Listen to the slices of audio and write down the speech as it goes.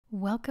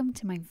Welcome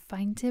to my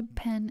fine tip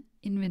pen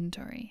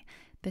inventory.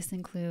 This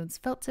includes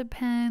felt tip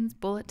pens,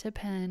 bullet tip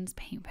pens,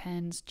 paint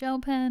pens, gel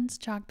pens,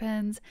 chalk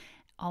pens,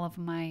 all of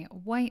my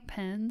white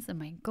pens and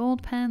my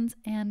gold pens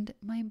and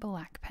my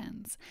black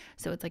pens.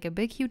 So it's like a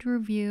big huge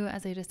review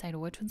as I decide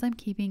which ones I'm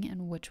keeping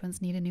and which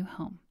ones need a new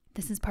home.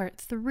 This is part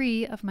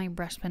 3 of my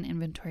brush pen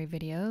inventory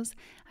videos.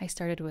 I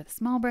started with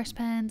small brush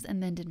pens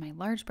and then did my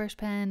large brush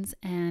pens,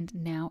 and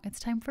now it's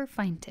time for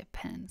fine tip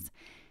pens.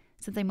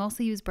 Since I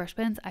mostly use brush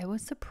pens, I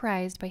was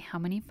surprised by how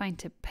many fine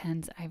tip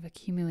pens I've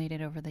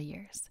accumulated over the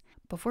years.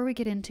 Before we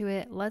get into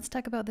it, let's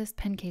talk about this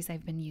pen case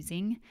I've been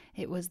using.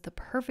 It was the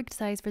perfect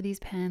size for these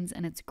pens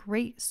and it's a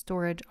great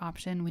storage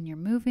option when you're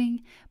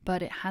moving,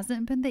 but it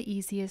hasn't been the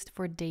easiest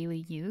for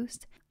daily use.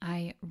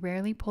 I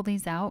rarely pull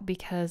these out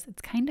because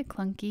it's kind of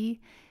clunky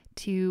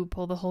to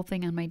pull the whole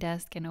thing on my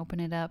desk and open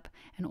it up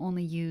and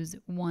only use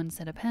one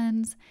set of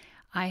pens.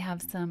 I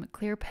have some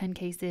clear pen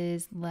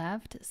cases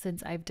left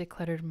since I've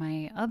decluttered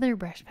my other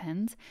brush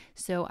pens,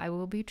 so I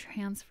will be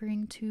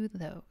transferring to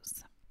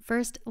those.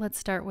 First, let's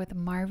start with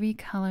Marvy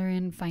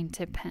Colorin fine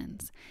tip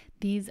pens.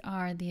 These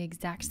are the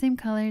exact same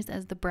colors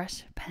as the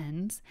brush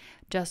pens,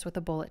 just with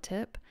a bullet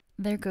tip.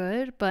 They're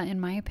good, but in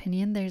my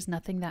opinion, there's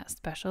nothing that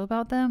special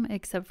about them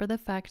except for the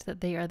fact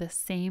that they are the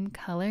same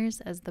colors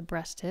as the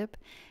brush tip,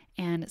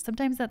 and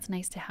sometimes that's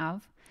nice to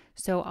have.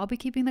 So I'll be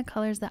keeping the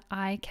colors that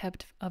I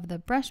kept of the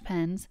brush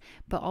pens,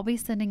 but I'll be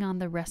sending on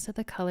the rest of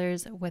the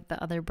colors with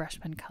the other brush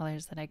pen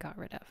colors that I got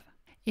rid of.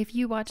 If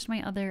you watched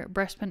my other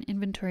brush pen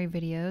inventory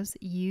videos,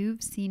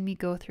 you've seen me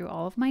go through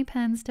all of my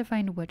pens to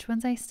find which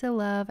ones I still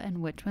love and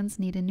which ones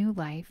need a new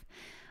life.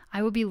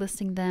 I will be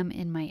listing them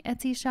in my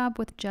Etsy shop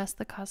with just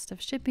the cost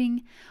of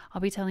shipping.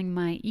 I'll be telling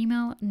my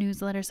email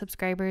newsletter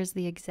subscribers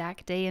the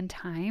exact day and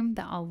time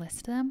that I'll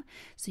list them,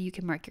 so you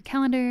can mark your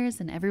calendars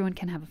and everyone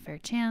can have a fair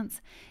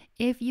chance.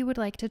 If you would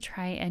like to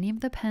try any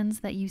of the pens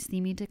that you see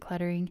me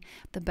decluttering,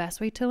 the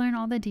best way to learn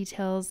all the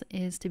details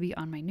is to be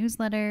on my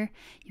newsletter.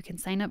 You can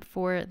sign up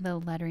for the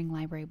lettering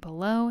library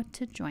below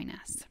to join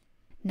us.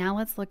 Now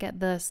let's look at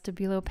the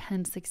Stabilo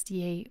Pen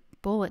 68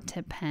 bullet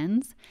tip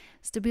pens.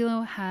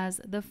 Stabilo has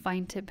the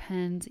fine tip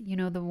pens, you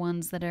know, the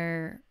ones that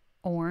are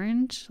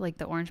orange, like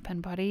the orange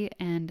pen body,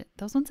 and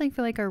those ones I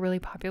feel like are really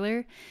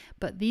popular,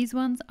 but these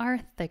ones are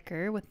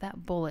thicker with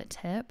that bullet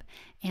tip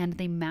and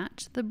they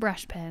match the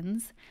brush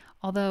pens.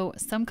 Although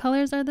some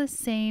colors are the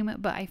same,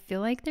 but I feel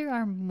like there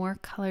are more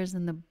colors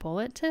in the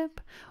bullet tip,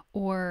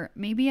 or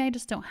maybe I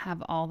just don't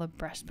have all the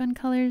brush pen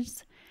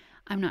colors.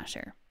 I'm not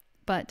sure,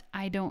 but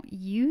I don't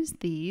use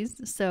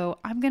these, so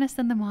I'm going to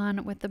send them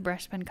on with the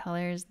brush pen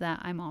colors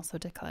that I'm also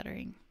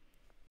decluttering.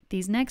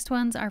 These next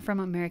ones are from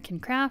American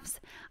Crafts.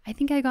 I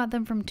think I got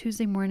them from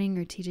Tuesday Morning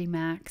or TJ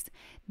Maxx.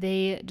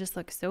 They just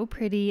look so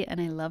pretty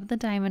and I love the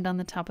diamond on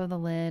the top of the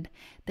lid.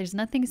 There's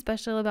nothing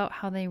special about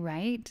how they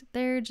write.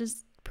 They're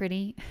just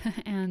pretty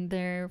and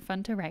they're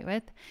fun to write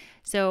with.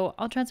 So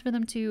I'll transfer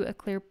them to a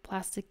clear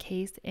plastic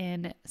case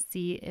and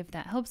see if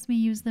that helps me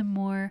use them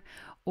more,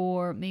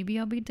 or maybe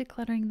I'll be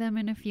decluttering them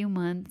in a few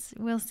months.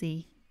 We'll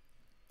see.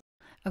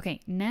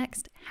 Okay,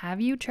 next, have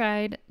you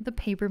tried the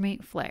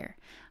PaperMate Flair?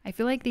 I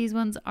feel like these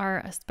ones are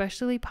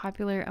especially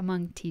popular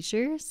among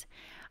teachers.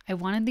 I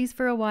wanted these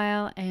for a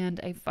while and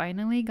I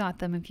finally got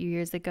them a few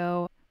years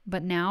ago,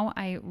 but now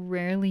I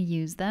rarely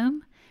use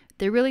them.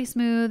 They're really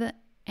smooth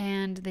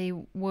and they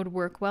would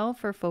work well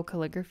for faux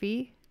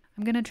calligraphy.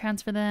 I'm going to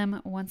transfer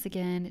them once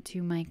again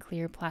to my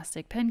clear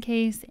plastic pen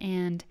case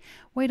and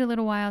wait a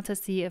little while to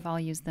see if I'll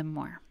use them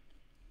more.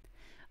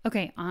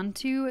 Okay, on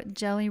to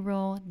Jelly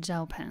Roll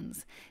gel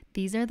pens.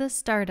 These are the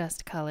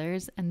Stardust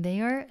colors and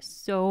they are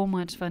so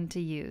much fun to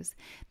use.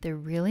 They're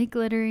really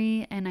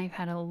glittery and I've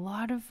had a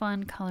lot of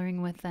fun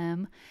coloring with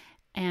them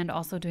and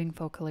also doing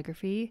faux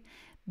calligraphy.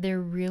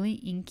 They're really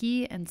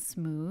inky and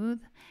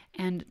smooth,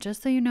 and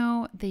just so you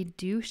know, they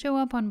do show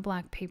up on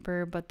black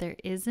paper, but there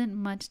isn't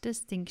much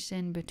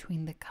distinction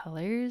between the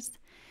colors.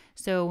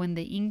 So when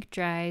the ink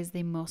dries,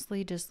 they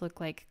mostly just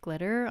look like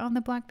glitter on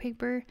the black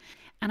paper,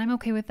 and I'm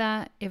okay with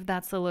that. If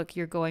that's the look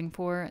you're going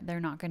for, they're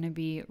not going to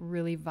be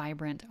really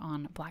vibrant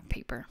on black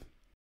paper.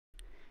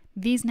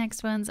 These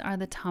next ones are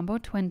the Tombow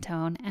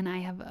TwinTone, and I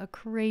have a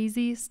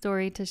crazy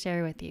story to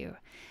share with you.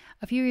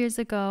 A few years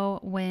ago,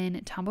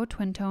 when Tombow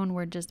TwinTone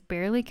were just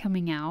barely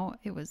coming out,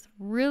 it was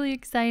really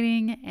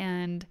exciting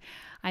and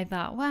I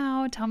thought,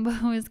 wow,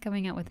 Tombow is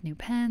coming out with new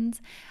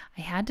pens.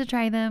 I had to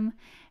try them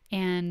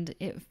and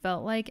it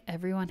felt like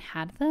everyone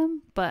had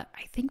them, but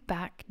I think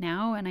back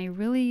now and I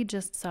really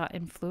just saw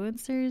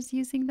influencers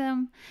using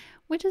them,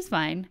 which is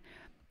fine.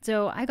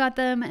 So I got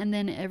them, and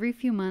then every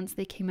few months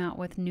they came out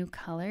with new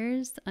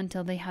colors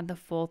until they had the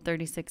full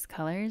 36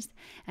 colors.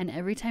 And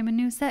every time a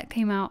new set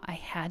came out, I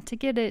had to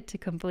get it to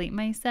complete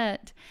my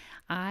set.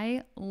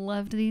 I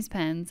loved these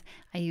pens.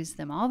 I used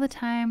them all the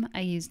time.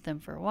 I used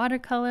them for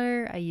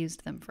watercolor. I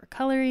used them for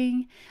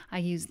coloring. I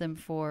used them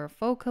for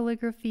faux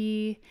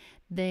calligraphy.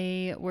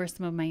 They were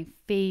some of my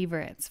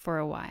favorites for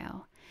a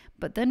while.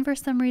 But then for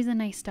some reason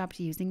I stopped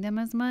using them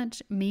as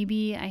much.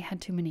 Maybe I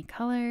had too many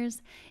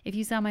colors. If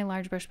you saw my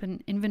large brush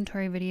pen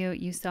inventory video,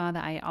 you saw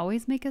that I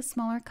always make a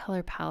smaller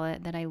color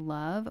palette that I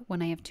love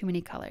when I have too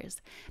many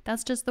colors.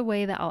 That's just the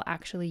way that I'll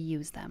actually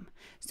use them.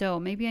 So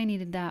maybe I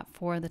needed that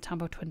for the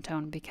Tombow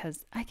TwinTone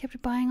because I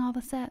kept buying all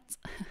the sets.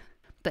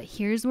 But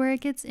here's where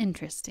it gets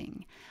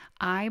interesting.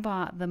 I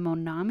bought the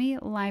Monami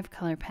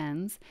LiveColor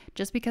pens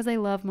just because I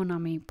love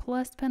Monami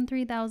Plus Pen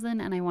 3000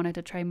 and I wanted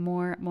to try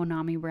more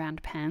Monami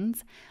brand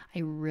pens. I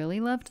really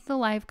loved the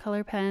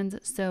LiveColor pens,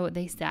 so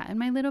they sat in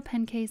my little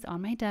pen case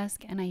on my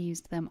desk and I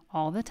used them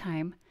all the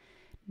time.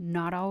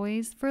 Not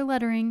always for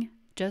lettering,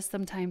 just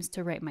sometimes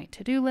to write my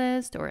to-do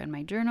list or in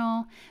my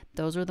journal.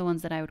 Those were the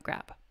ones that I would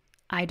grab.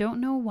 I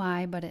don't know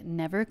why, but it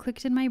never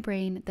clicked in my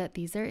brain that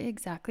these are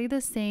exactly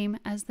the same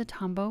as the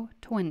Tombow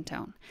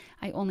TwinTone.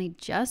 I only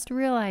just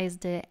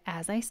realized it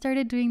as I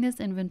started doing this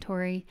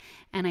inventory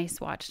and I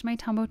swatched my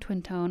Tombow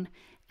TwinTone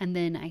and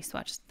then I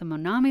swatched the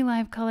Monami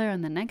LiveColor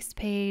on the next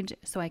page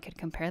so I could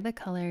compare the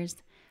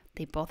colors.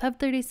 They both have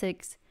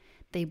 36.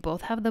 They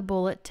both have the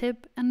bullet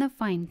tip and the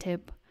fine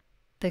tip.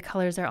 The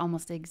colors are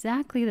almost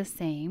exactly the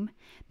same.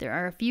 There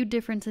are a few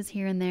differences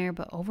here and there,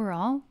 but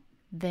overall,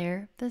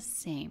 they're the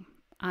same.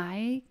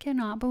 I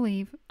cannot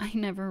believe I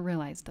never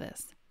realized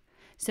this.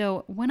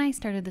 So when I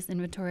started this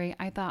inventory,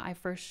 I thought I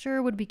for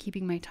sure would be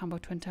keeping my Tombow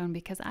TwinTone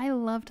because I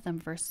loved them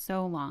for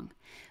so long.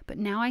 But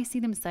now I see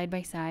them side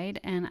by side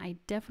and I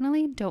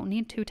definitely don't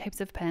need two types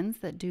of pens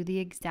that do the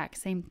exact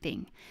same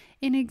thing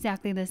in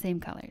exactly the same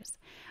colors.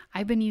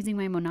 I've been using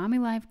my Monami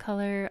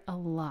LiveColor a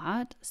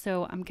lot,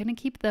 so I'm going to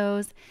keep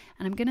those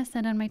and I'm going to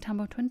send on my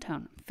Tombow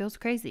TwinTone. Feels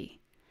crazy.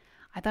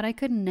 I thought I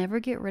could never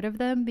get rid of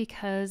them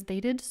because they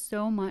did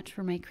so much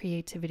for my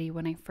creativity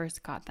when I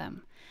first got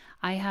them.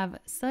 I have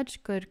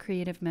such good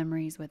creative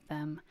memories with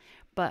them,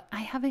 but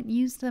I haven't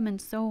used them in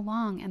so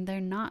long and they're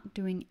not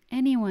doing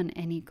anyone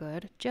any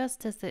good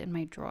just to sit in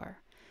my drawer.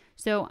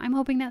 So I'm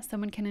hoping that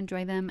someone can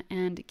enjoy them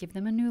and give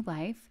them a new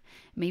life.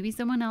 Maybe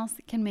someone else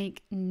can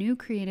make new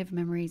creative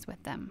memories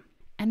with them.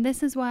 And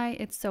this is why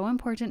it's so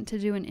important to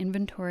do an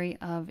inventory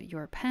of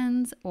your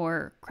pens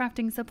or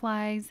crafting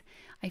supplies.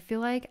 I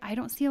feel like I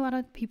don't see a lot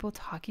of people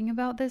talking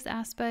about this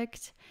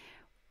aspect.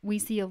 We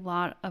see a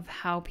lot of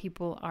how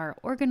people are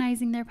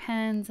organizing their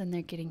pens and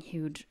they're getting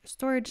huge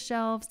storage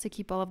shelves to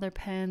keep all of their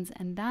pens,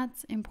 and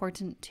that's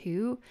important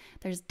too.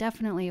 There's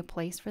definitely a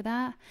place for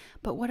that.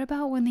 But what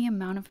about when the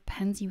amount of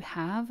pens you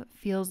have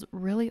feels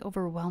really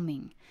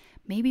overwhelming?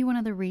 Maybe one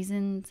of the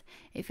reasons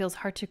it feels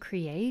hard to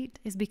create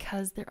is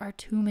because there are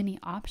too many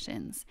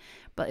options.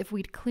 But if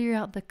we'd clear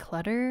out the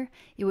clutter,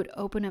 it would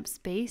open up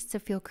space to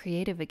feel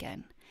creative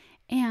again.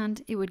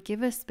 And it would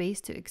give us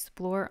space to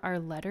explore our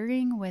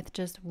lettering with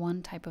just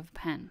one type of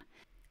pen.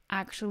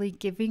 Actually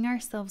giving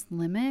ourselves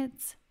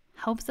limits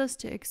helps us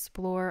to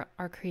explore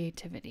our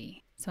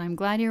creativity. So I'm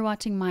glad you're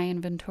watching my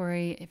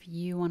inventory. If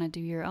you want to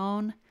do your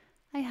own,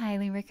 I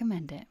highly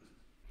recommend it.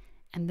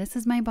 And this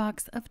is my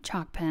box of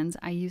chalk pens.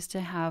 I used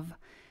to have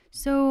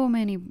so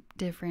many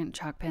different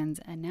chalk pens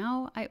and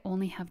now I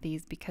only have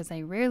these because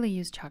I rarely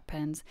use chalk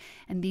pens.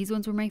 And these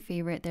ones were my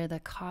favorite. They're the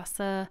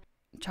Casa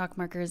chalk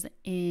markers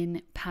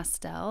in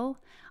pastel.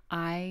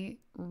 I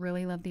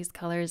really love these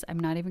colors. I'm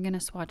not even going to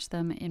swatch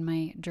them in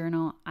my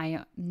journal.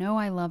 I know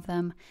I love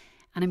them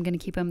and I'm going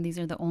to keep them. These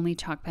are the only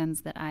chalk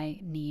pens that I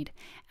need.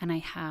 And I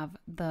have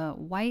the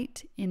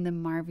white in the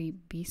Marvy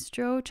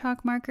Bistro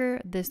chalk marker.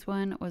 This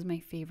one was my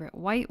favorite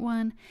white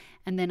one.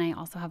 And then I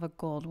also have a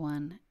gold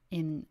one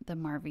in the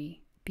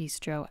Marvy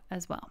Bistro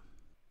as well.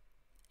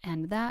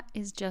 And that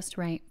is just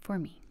right for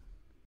me.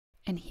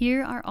 And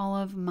here are all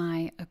of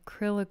my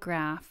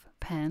acrylograph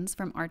pens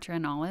from Archer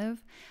and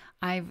Olive.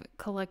 I've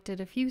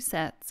collected a few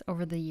sets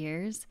over the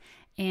years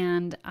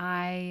and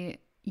I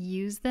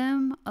use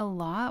them a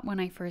lot when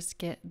I first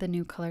get the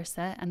new color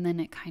set and then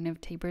it kind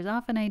of tapers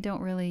off and I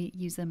don't really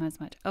use them as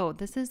much. Oh,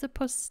 this is a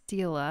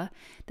Postilla.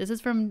 This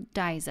is from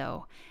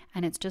Daiso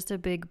and it's just a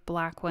big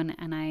black one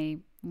and I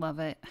love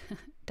it.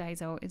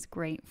 Daiso is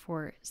great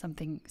for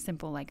something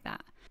simple like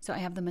that. So I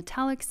have the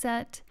metallic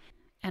set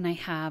and I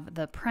have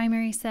the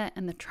primary set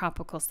and the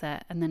tropical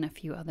set and then a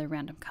few other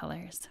random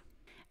colors.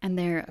 And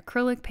they're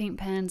acrylic paint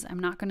pens. I'm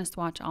not going to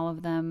swatch all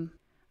of them.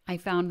 I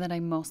found that I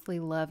mostly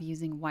love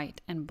using white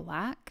and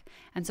black.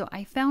 And so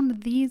I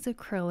found these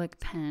acrylic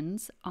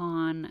pens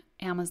on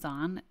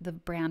Amazon. The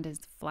brand is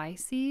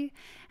Flysea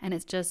and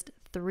it's just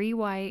 3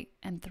 white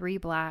and 3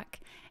 black.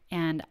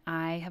 And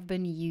I have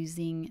been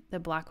using the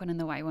black one and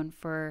the white one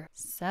for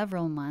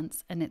several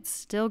months and it's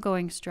still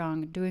going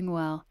strong, doing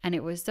well. And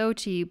it was so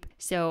cheap.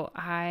 So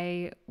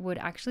I would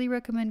actually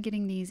recommend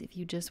getting these if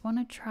you just want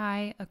to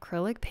try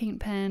acrylic paint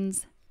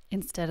pens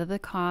instead of the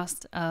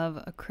cost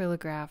of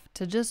acrylograph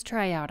to just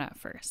try out at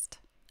first.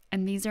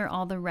 And these are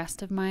all the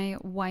rest of my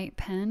white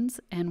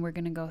pens and we're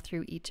going to go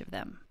through each of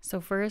them.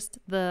 So first,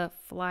 the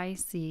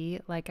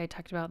Flysea, like I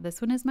talked about,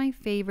 this one is my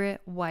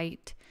favorite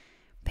white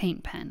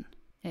paint pen.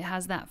 It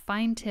has that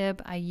fine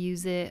tip. I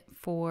use it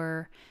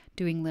for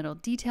doing little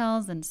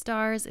details and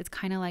stars. It's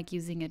kind of like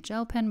using a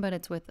gel pen, but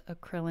it's with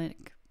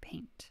acrylic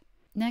paint.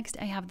 Next,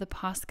 I have the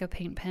Posca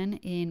paint pen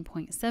in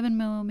 0.7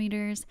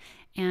 millimeters,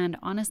 and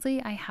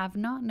honestly, I have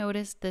not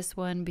noticed this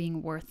one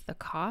being worth the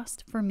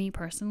cost for me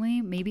personally.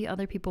 Maybe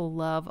other people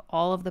love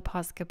all of the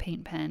Posca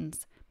paint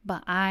pens,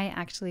 but I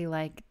actually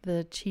like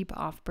the cheap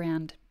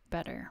off-brand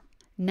better.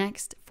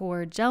 Next,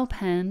 for gel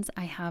pens,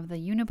 I have the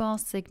Uniball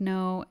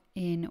Signo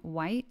in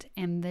white,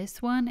 and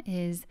this one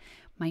is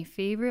my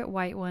favorite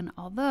white one,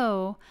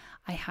 although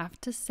I have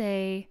to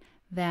say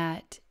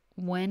that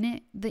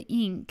when the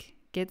ink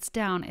gets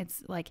down,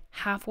 it's like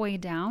halfway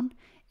down,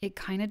 it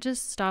kind of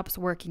just stops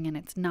working and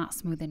it's not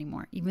smooth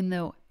anymore, even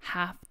though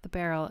half the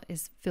barrel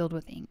is filled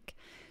with ink.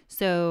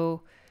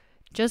 So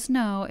just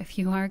know if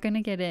you are going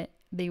to get it,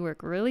 they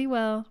work really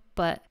well,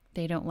 but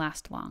they don't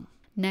last long.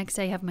 Next,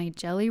 I have my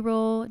Jelly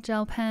Roll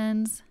gel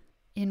pens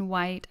in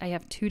white. I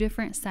have 2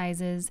 different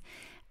sizes,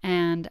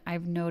 and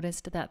I've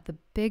noticed that the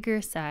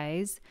bigger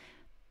size,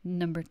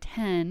 number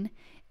 10,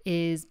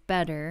 is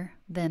better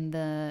than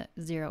the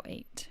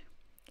 08.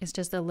 It's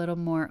just a little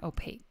more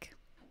opaque.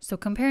 So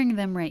comparing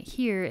them right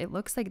here, it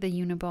looks like the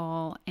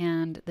Uniball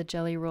and the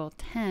Jelly Roll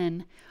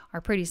 10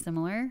 are pretty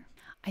similar.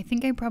 I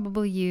think I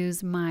probably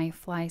use my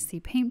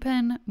Flysea paint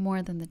pen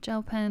more than the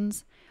gel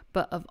pens,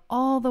 but of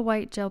all the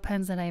white gel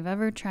pens that I've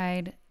ever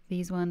tried,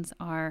 these ones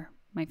are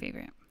my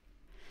favorite.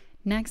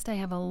 Next, I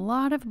have a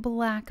lot of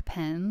black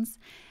pens.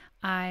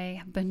 I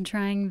have been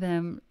trying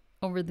them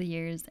over the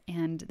years,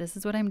 and this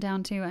is what I'm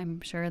down to. I'm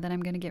sure that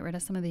I'm going to get rid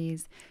of some of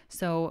these.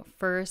 So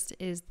first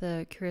is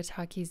the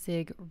Kuretake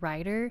Zig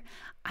Rider.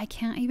 I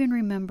can't even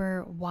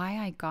remember why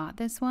I got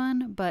this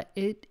one, but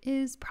it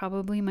is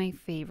probably my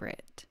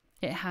favorite.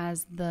 It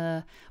has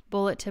the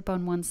bullet tip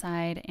on one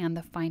side and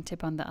the fine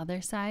tip on the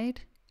other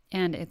side,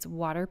 and it's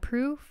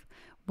waterproof,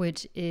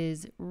 which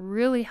is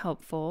really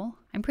helpful.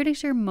 I'm pretty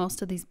sure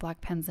most of these black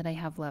pens that I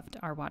have left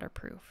are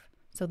waterproof.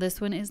 So this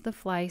one is the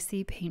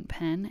Flysea paint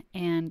pen,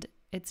 and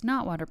it's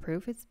not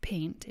waterproof, it's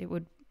paint. It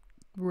would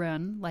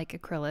run like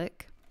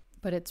acrylic,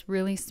 but it's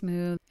really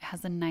smooth. It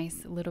has a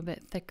nice little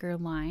bit thicker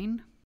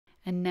line.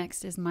 And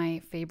next is my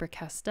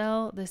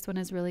Faber-Castell. This one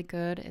is really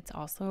good. It's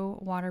also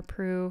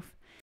waterproof.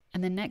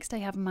 And then next I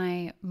have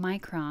my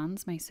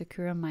microns, my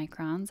Sakura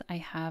microns. I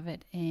have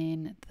it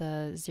in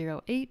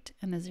the 08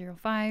 and the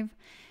 05,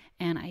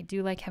 and I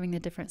do like having the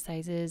different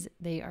sizes.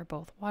 They are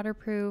both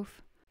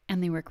waterproof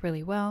and they work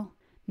really well.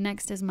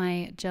 Next is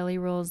my Jelly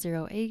Roll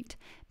 08.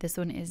 This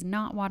one is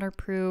not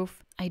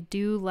waterproof. I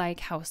do like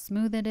how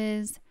smooth it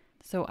is,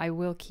 so I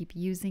will keep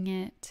using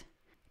it.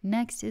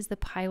 Next is the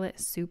Pilot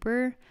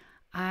Super.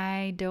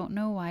 I don't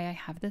know why I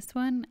have this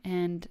one,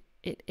 and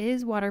it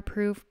is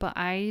waterproof, but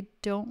I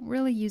don't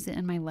really use it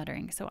in my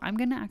lettering. So I'm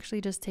gonna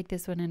actually just take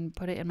this one and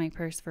put it in my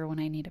purse for when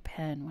I need a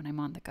pen when I'm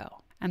on the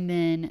go. And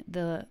then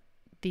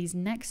these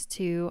next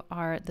 2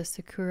 are the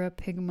Sakura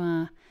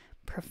Pigma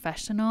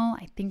Professional.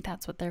 I think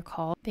that's what they're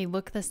called. They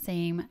look the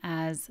same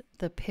as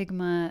the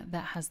Pigma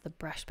that has the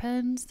brush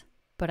pens,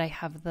 but I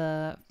have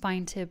the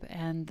fine tip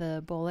and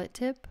the bullet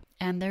tip,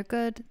 and they're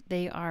good.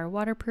 They are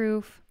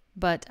waterproof,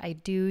 but I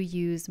do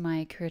use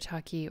my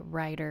Kuretake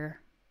Rider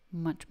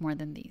much more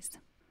than these.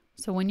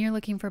 So when you're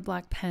looking for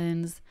black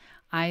pens,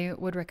 I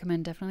would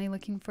recommend definitely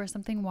looking for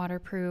something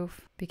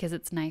waterproof because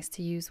it's nice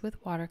to use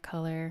with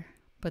watercolor,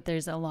 but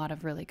there's a lot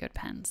of really good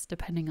pens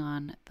depending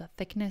on the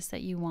thickness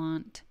that you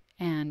want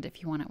and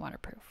if you want it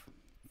waterproof.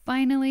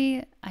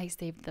 Finally, I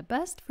saved the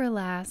best for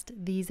last.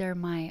 These are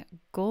my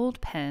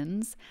gold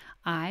pens.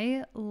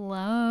 I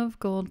love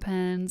gold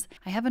pens.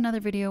 I have another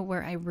video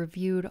where I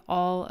reviewed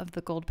all of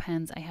the gold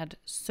pens. I had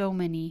so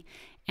many,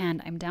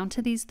 and I'm down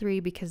to these 3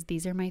 because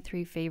these are my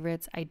 3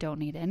 favorites. I don't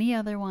need any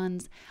other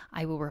ones.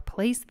 I will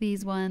replace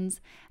these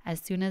ones as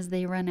soon as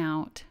they run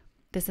out.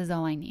 This is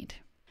all I need.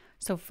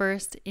 So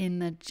first, in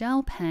the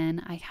gel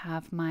pen, I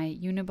have my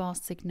Uniball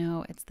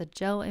Signo. It's the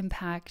Gel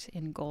Impact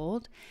in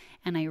gold,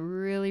 and I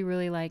really,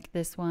 really like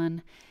this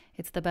one.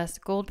 It's the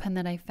best gold pen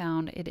that I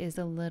found. It is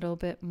a little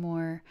bit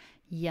more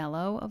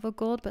yellow of a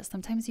gold, but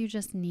sometimes you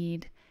just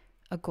need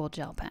a gold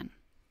gel pen.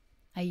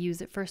 I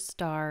use it for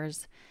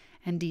stars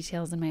and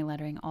details in my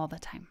lettering all the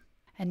time.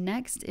 And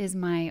next is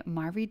my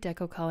Marvy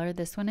DecoColor.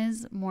 This one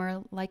is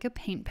more like a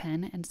paint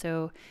pen, and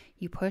so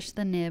you push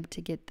the nib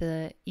to get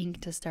the ink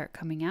to start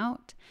coming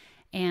out.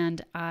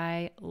 And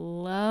I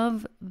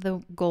love the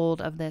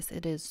gold of this.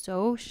 It is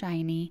so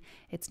shiny.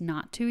 It's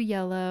not too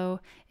yellow.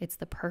 It's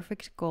the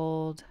perfect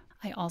gold.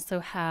 I also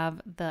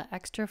have the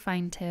extra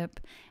fine tip,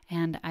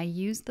 and I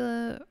use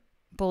the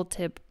bold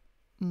tip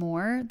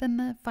more than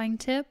the fine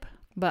tip,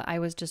 but I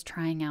was just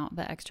trying out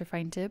the extra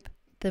fine tip.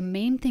 The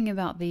main thing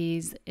about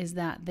these is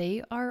that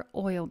they are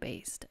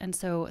oil-based, and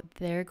so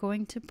they're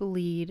going to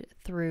bleed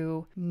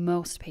through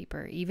most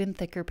paper, even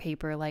thicker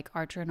paper like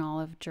Archer and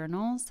Olive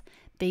journals.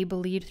 They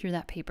bleed through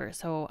that paper,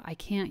 so I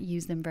can't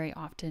use them very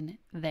often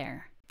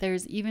there.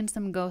 There's even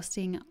some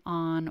ghosting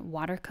on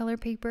watercolor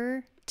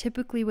paper.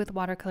 Typically with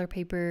watercolor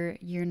paper,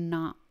 you're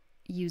not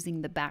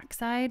using the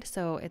backside,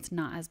 so it's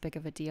not as big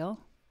of a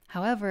deal.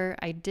 However,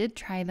 I did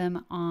try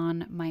them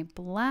on my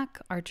black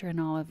Archer and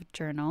Olive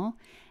journal,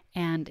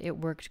 and it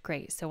worked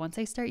great. So once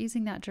I start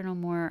using that journal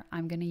more,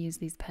 I'm going to use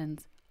these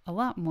pens a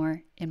lot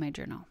more in my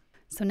journal.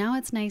 So now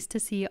it's nice to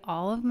see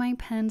all of my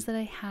pens that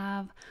I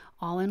have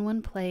all in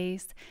one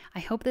place. I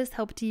hope this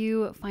helped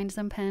you find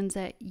some pens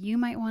that you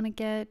might want to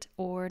get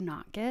or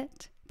not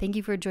get. Thank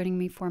you for joining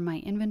me for my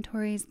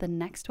inventories. The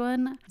next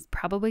one is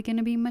probably going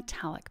to be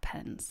metallic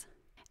pens.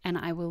 And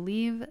I will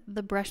leave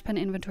the brush pen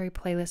inventory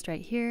playlist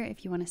right here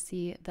if you want to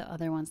see the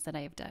other ones that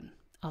I have done.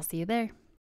 I'll see you there.